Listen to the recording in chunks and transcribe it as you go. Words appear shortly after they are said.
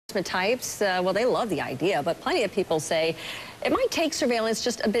Types, well, they love the idea, but plenty of people say it might take surveillance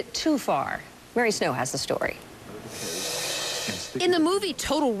just a bit too far. Mary Snow has the story. In the movie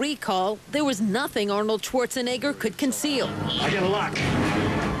Total Recall, there was nothing Arnold Schwarzenegger could conceal. I got a lock.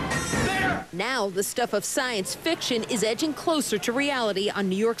 There! Now the stuff of science fiction is edging closer to reality on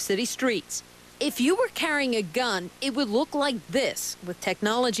New York City streets. If you were carrying a gun, it would look like this, with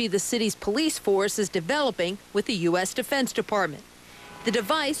technology the city's police force is developing with the U.S. Defense Department. The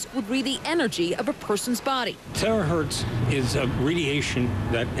device would read the energy of a person's body. Terahertz is a radiation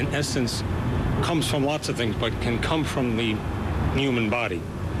that, in essence, comes from lots of things, but can come from the human body.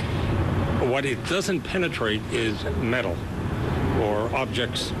 What it doesn't penetrate is metal or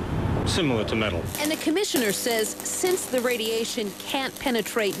objects similar to metal. And the commissioner says since the radiation can't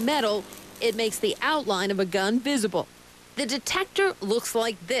penetrate metal, it makes the outline of a gun visible. The detector looks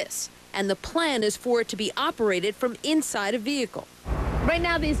like this, and the plan is for it to be operated from inside a vehicle. Right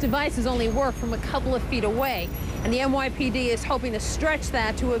now, these devices only work from a couple of feet away, and the NYPD is hoping to stretch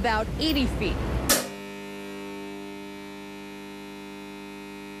that to about 80 feet.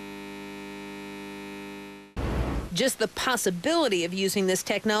 Just the possibility of using this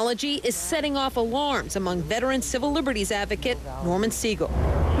technology is setting off alarms among veteran civil liberties advocate Norman Siegel.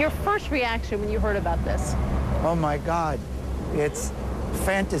 Your first reaction when you heard about this? Oh my God, it's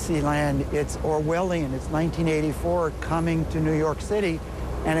Fantasyland, it's Orwellian, it's 1984 coming to New York City,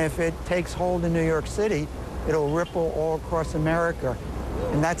 and if it takes hold in New York City, it'll ripple all across America,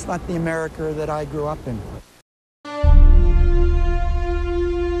 and that's not the America that I grew up in.